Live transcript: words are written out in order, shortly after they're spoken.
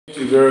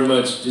Thank you very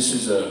much. This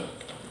is a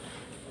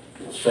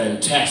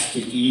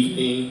fantastic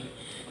evening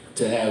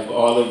to have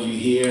all of you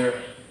here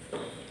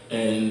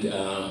and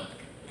to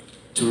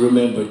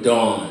remember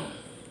Dawn.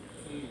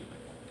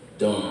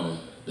 Dawn.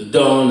 The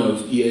dawn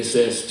of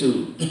ESS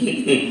too,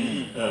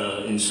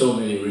 in so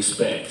many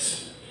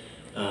respects.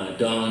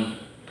 Dawn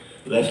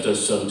left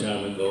us some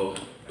time ago,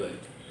 but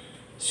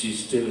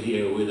she's still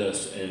here with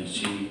us, and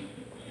she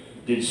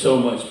did so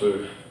much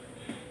for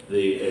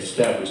the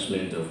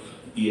establishment of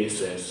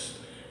ESS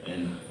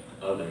and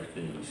other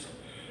things.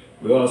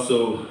 We're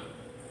also,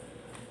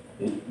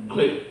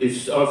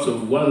 it's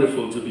also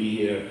wonderful to be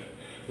here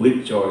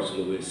with George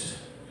Lewis.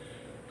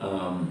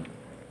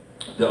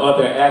 The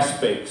other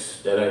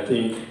aspects that I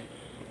think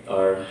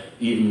are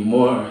even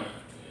more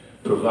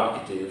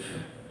provocative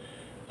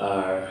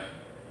are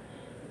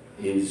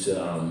his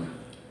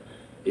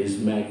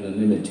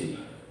magnanimity.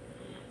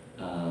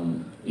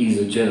 He's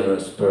a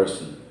generous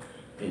person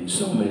in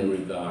so many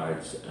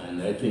regards,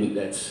 and I think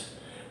that's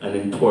an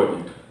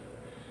important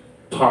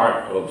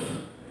part of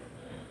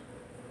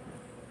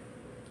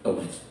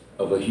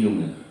a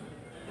human.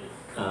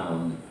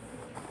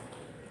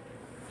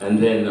 And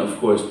then, of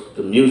course,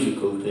 the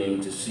musical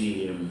thing, to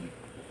see him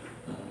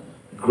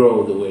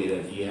grow the way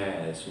that he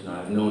has. You know,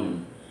 I've known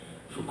him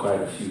for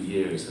quite a few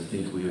years. I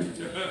think he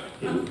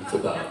was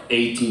about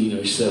 18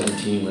 or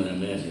 17 when I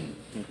met him.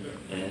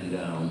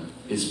 And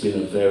it's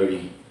been a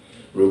very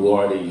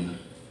rewarding,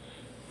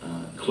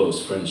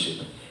 close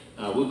friendship.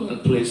 We're going to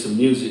play some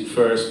music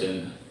first,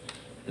 and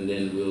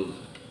then we'll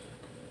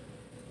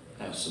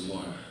have some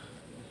more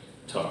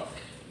talk.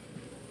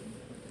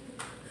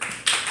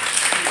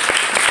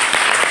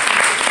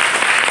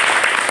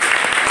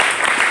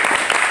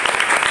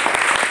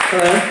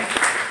 Hello.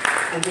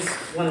 I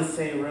just want to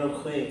say real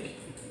quick,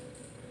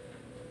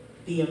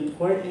 the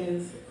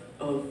importance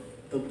of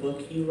the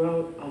book you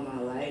wrote on my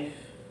life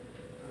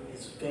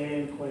is very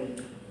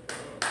important.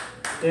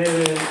 Very,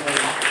 very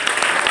important.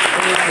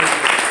 Very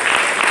important.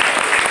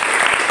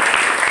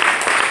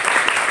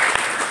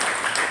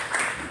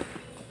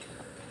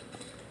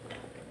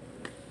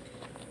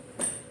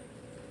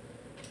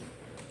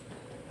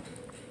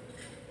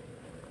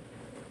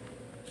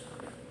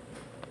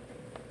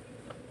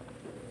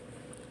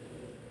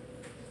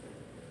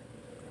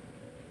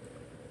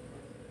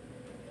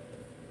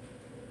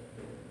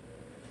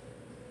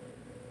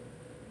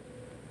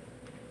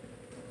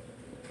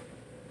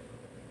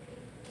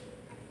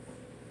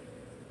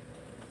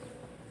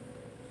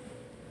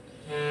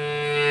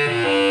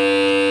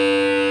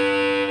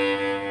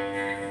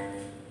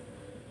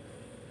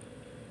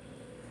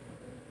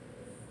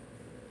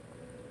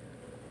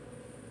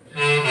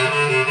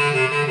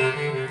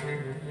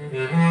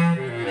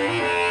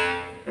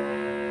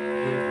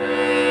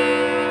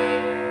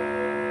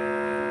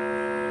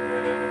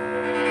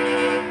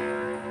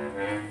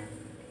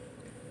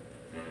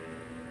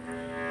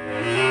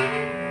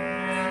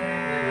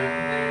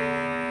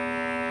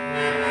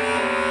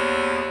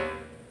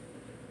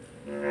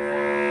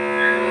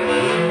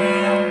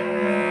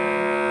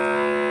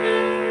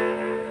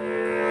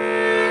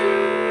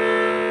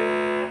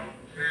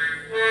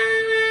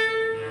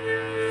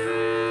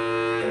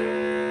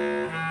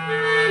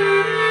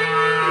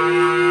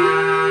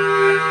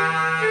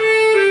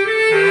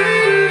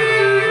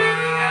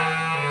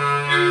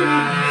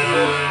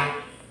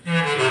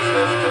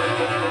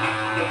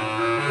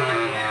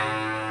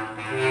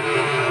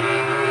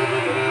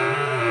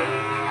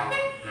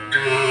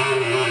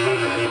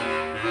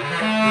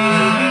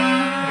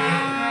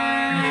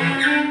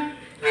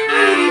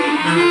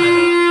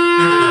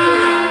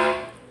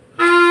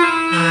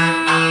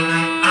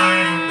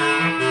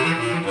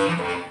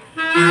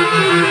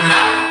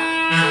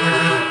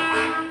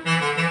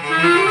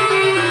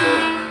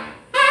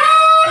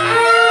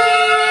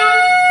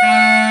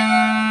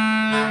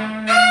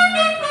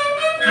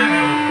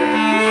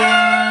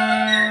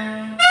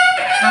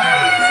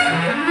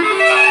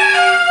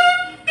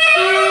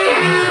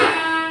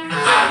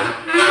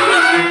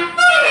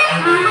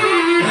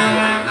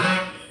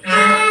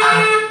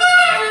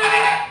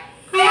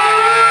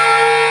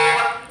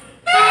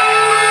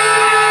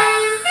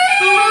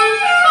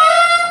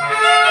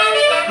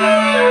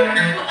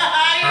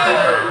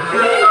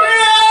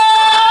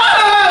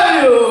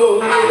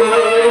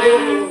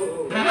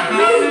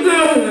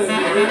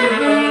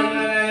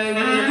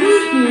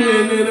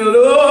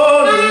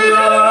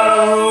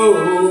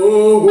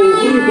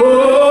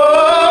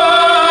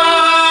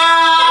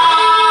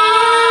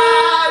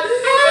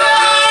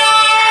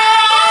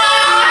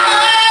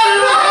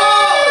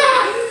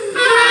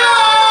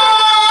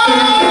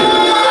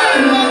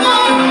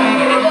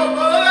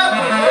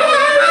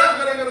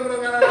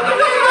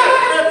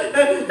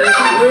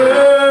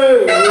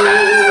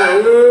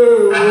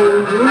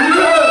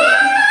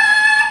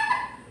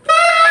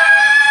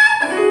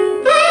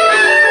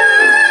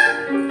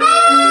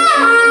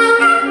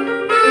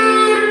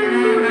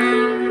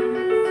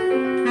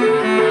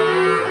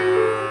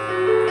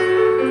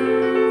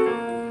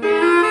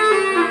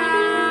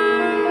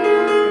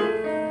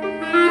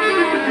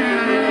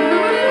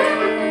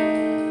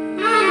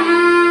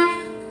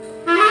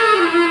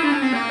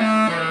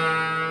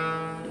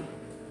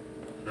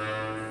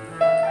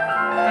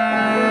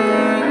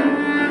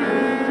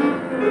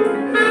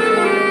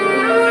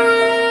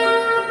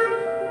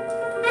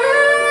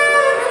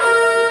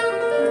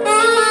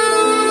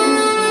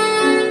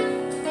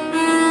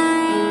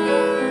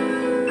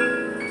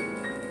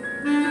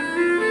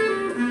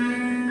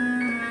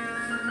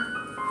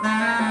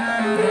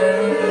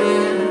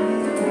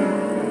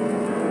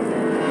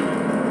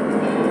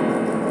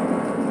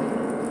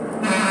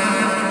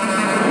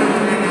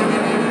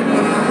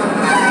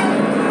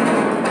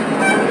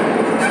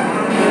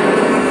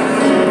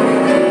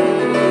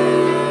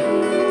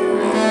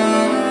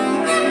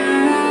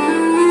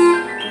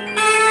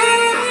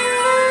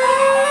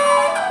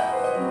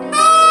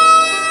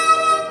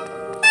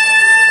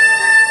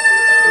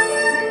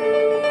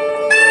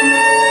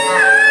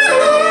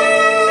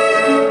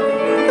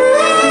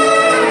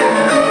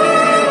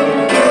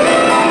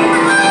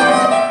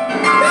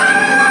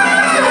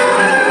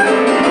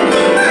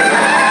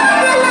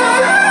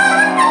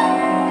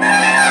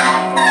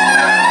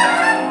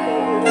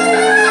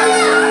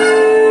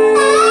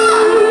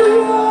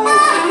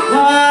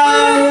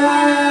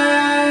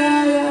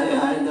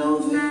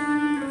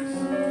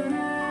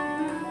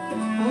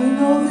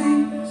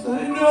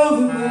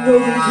 I know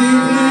them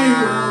deeply.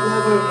 I'll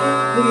never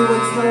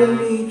anyone telling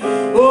me,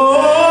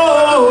 oh,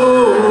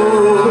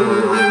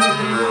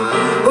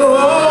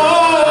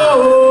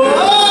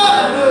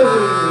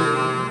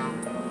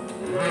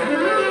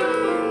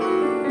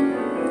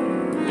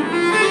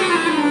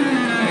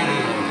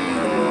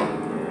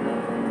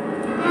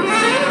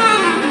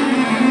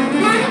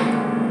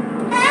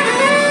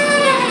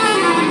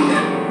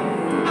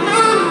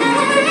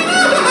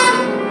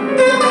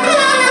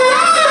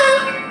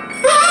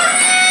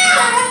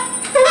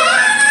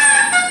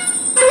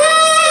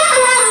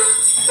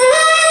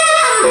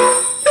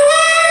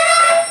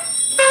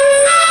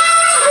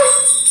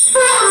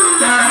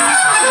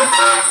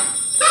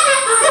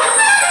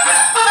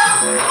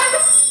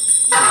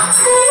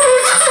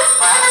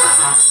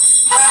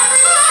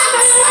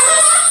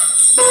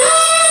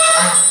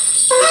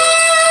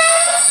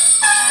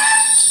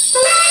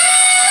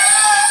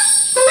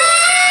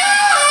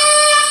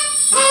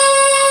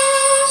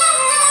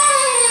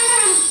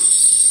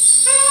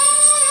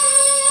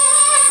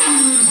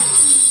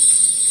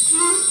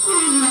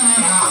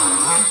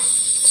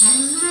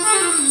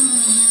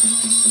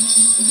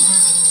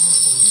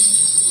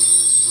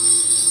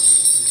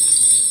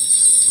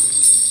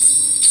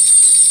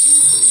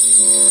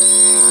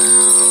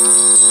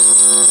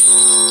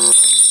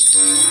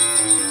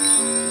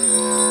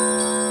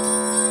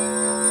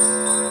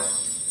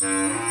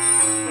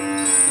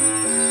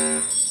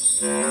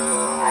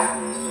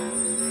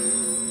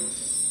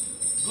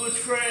 Good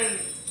friend,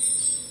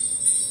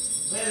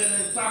 better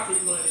than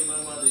pocket money,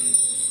 my mother used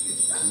to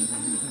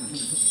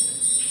say.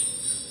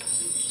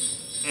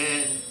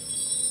 And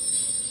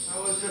I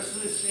was just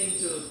listening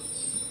to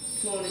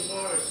Toni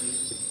Morrison,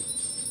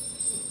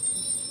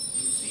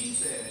 and she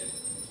said,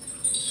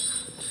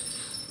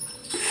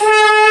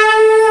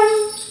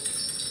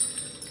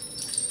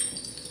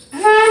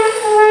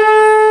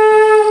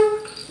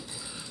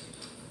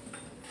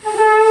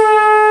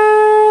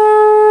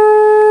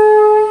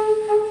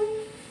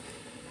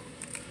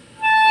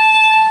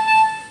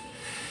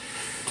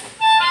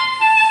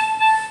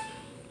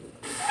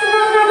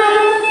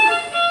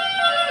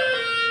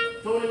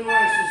 Toni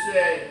Morrison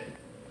said,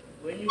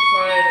 when you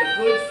find a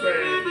good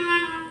friend,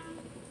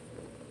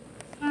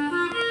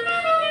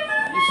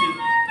 you should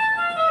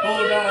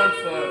hold on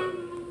for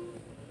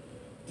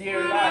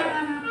dear life.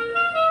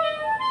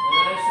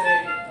 And I say,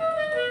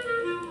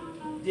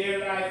 dear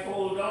life,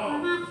 hold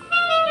on.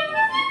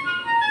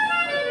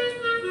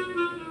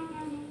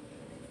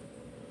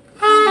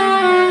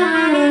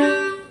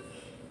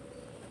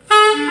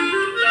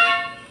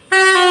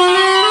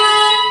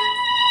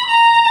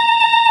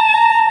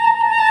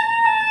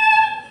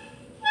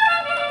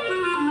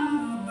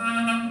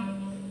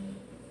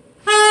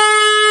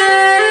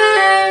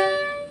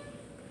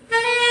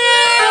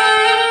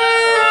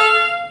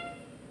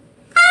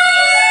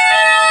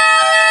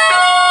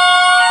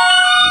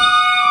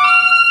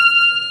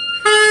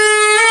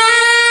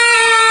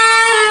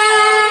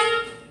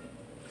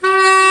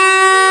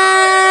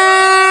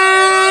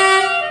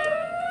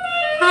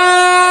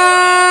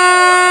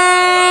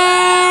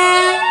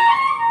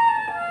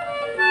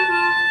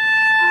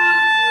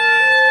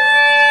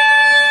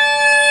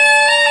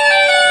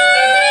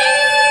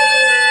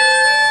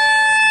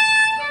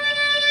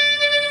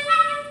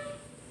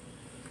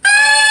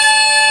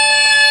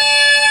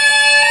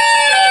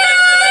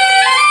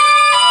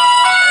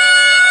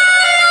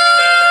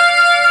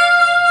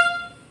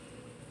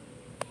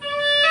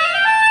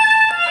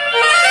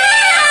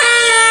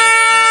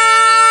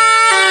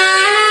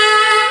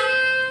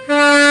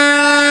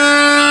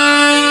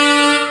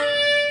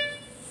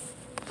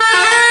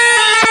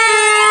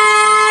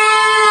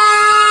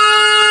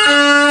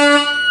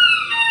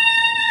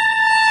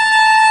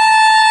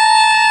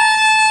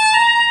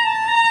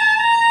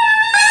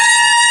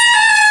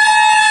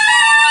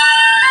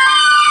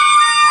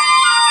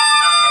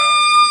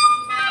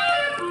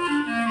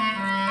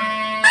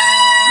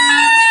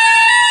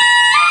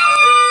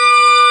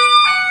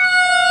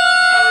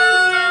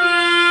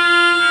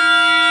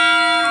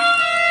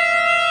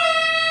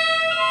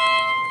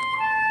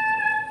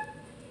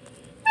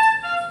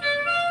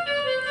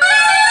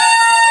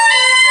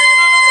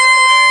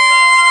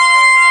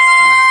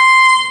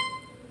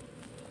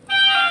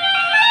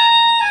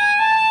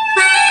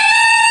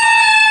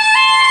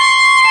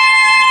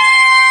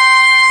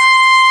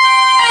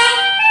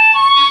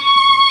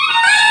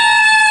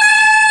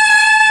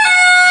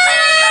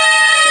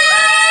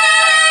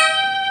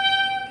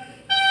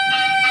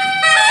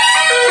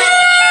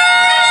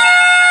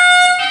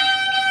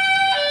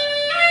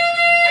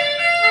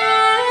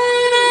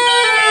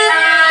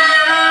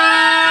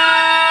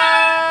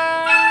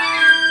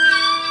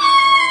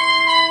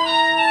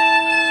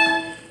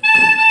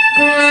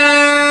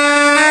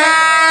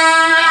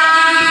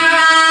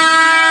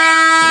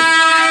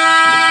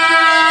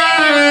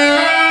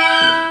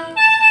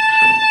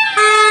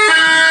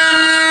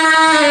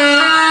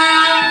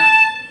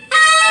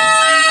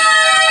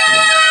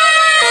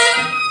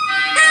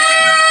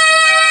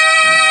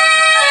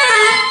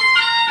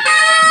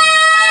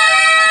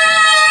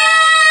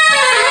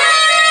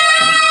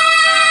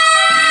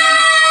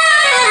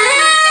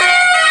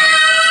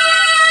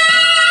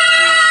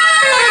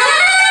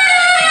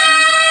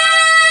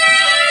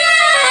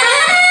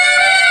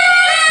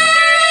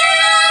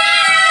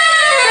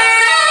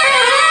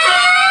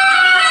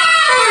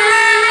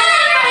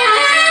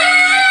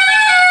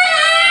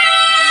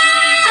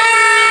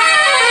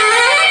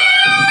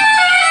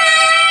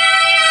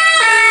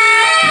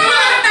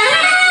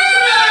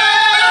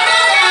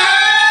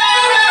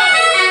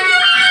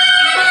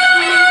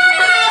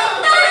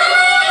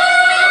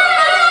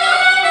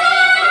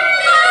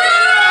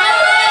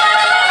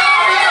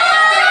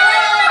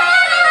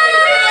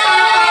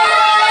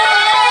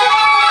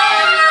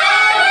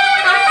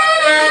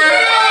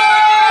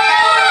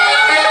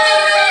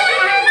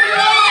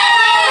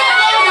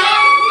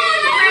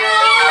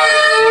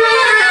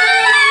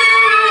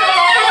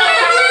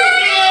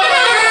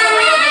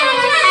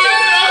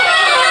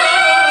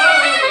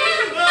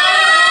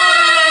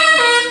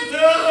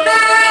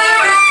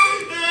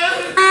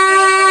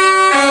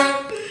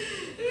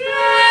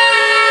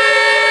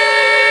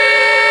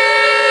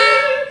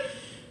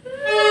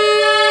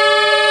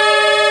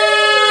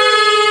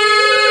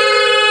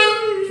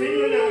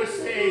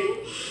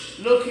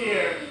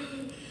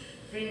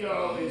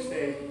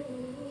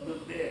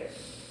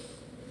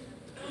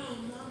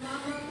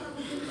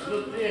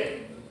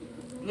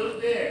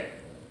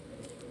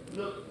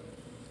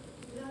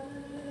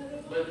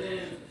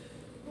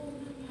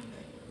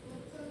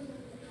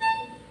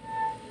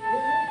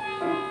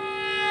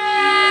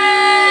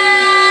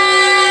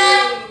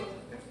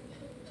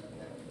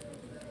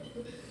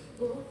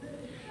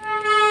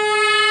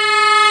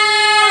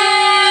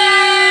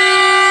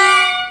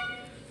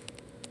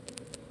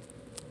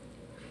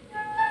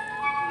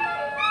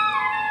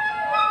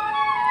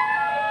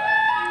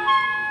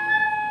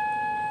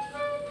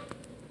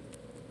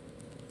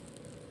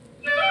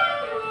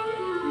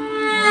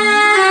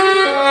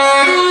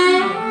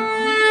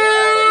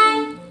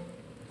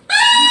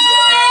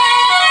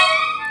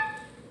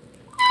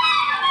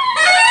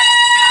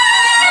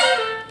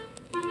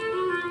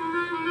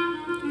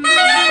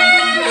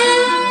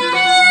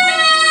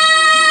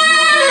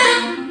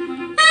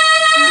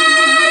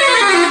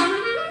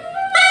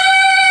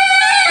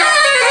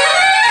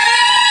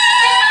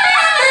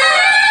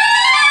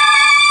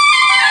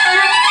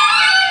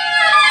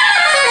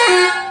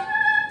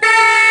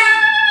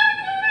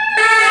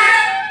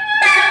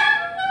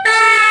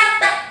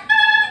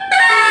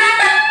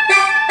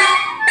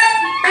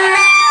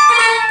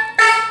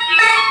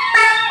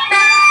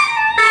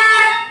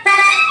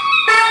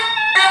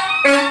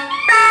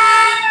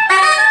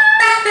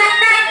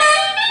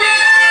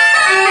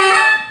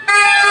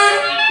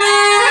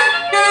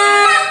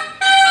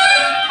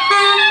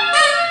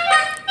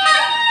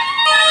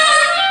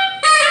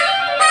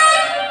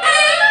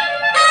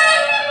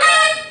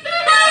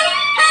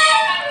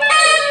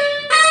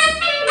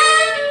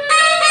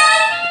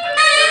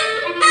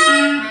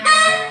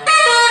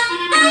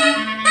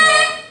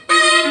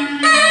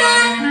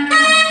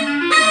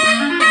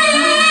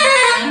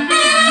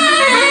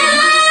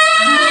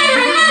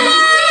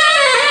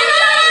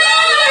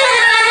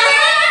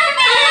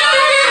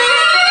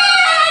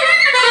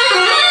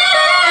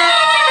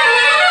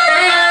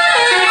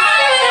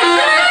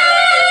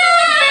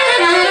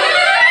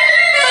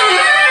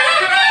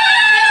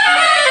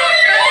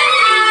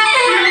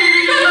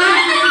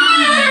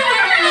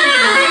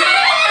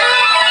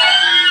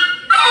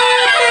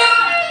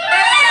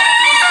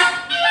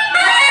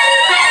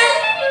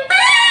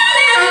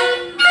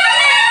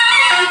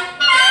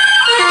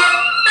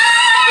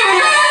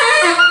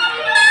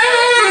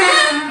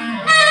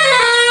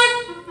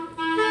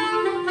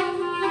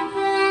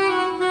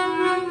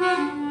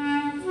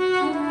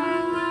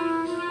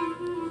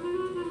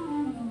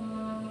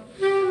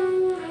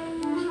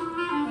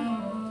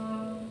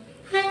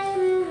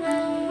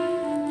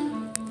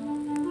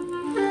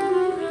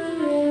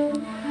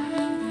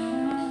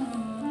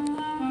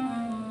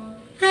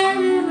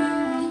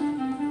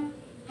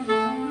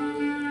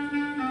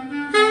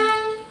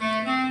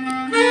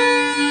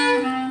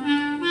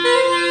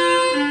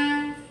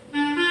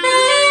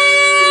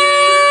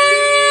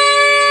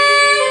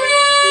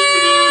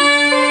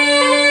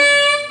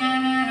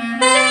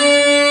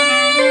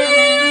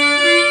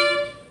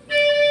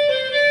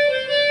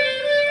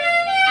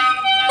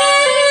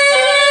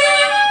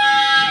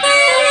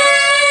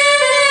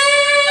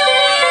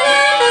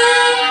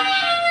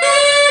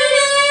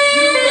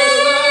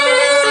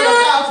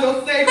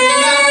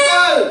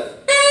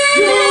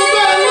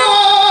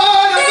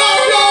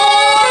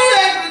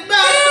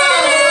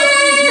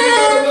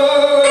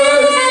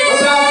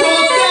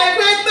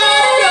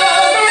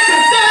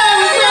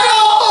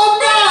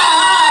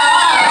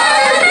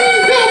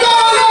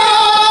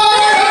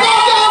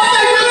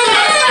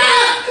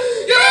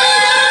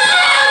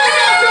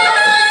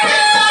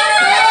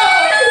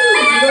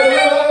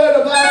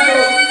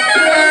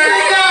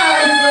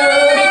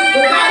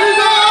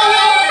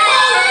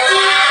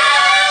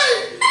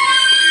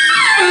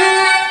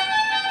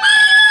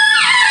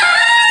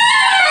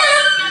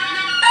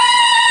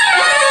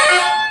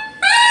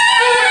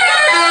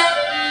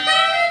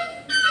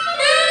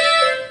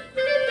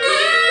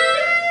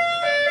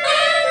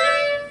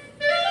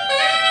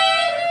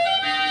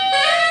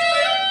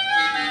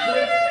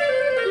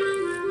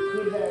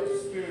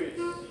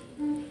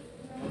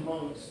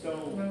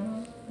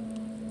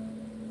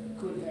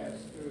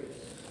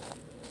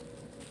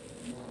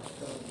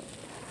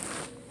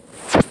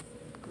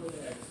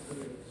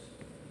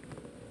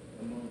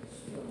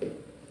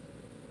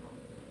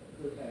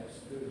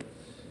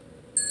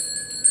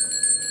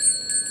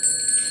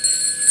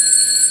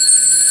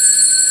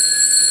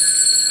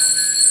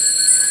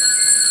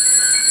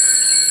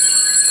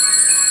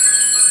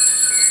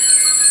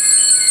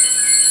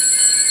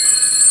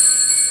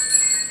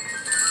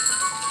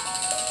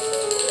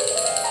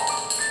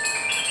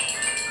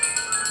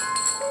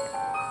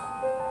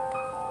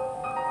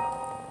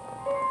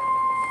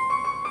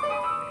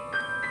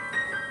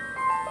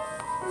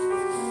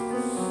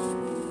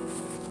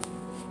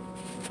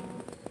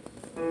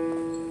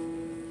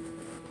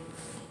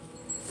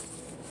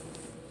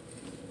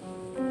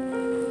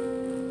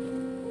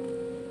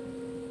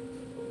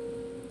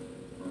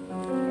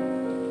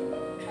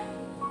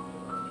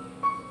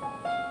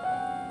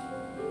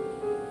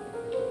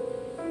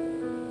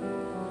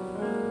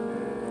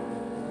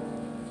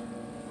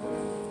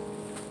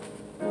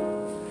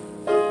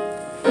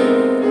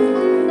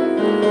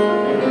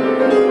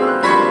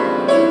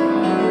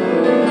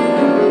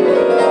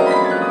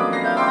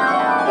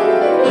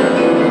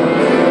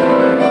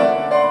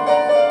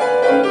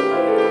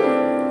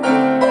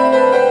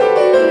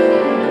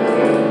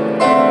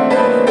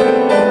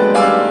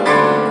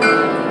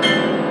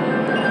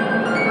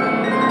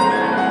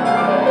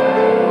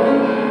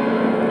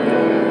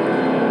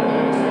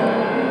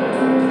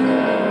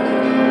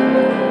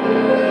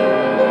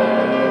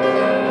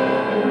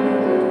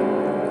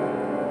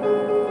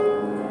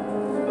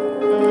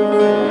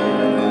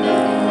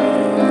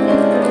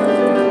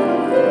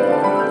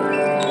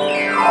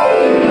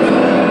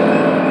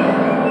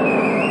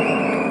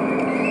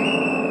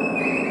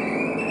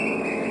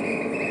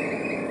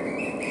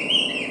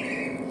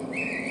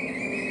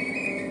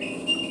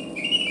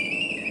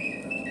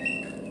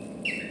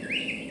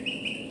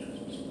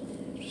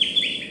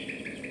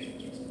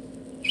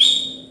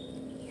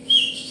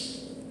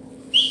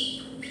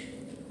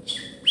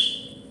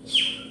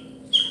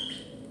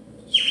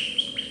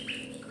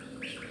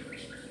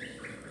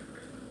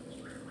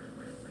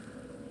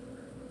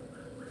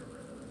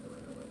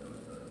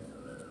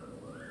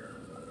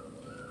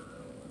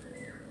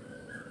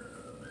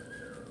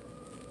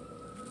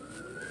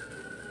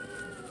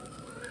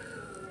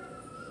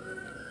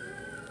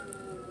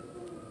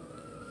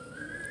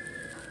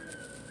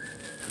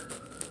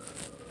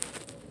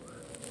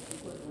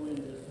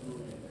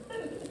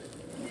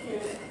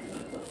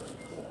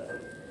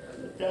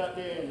 out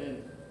there and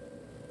then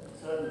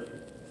turn the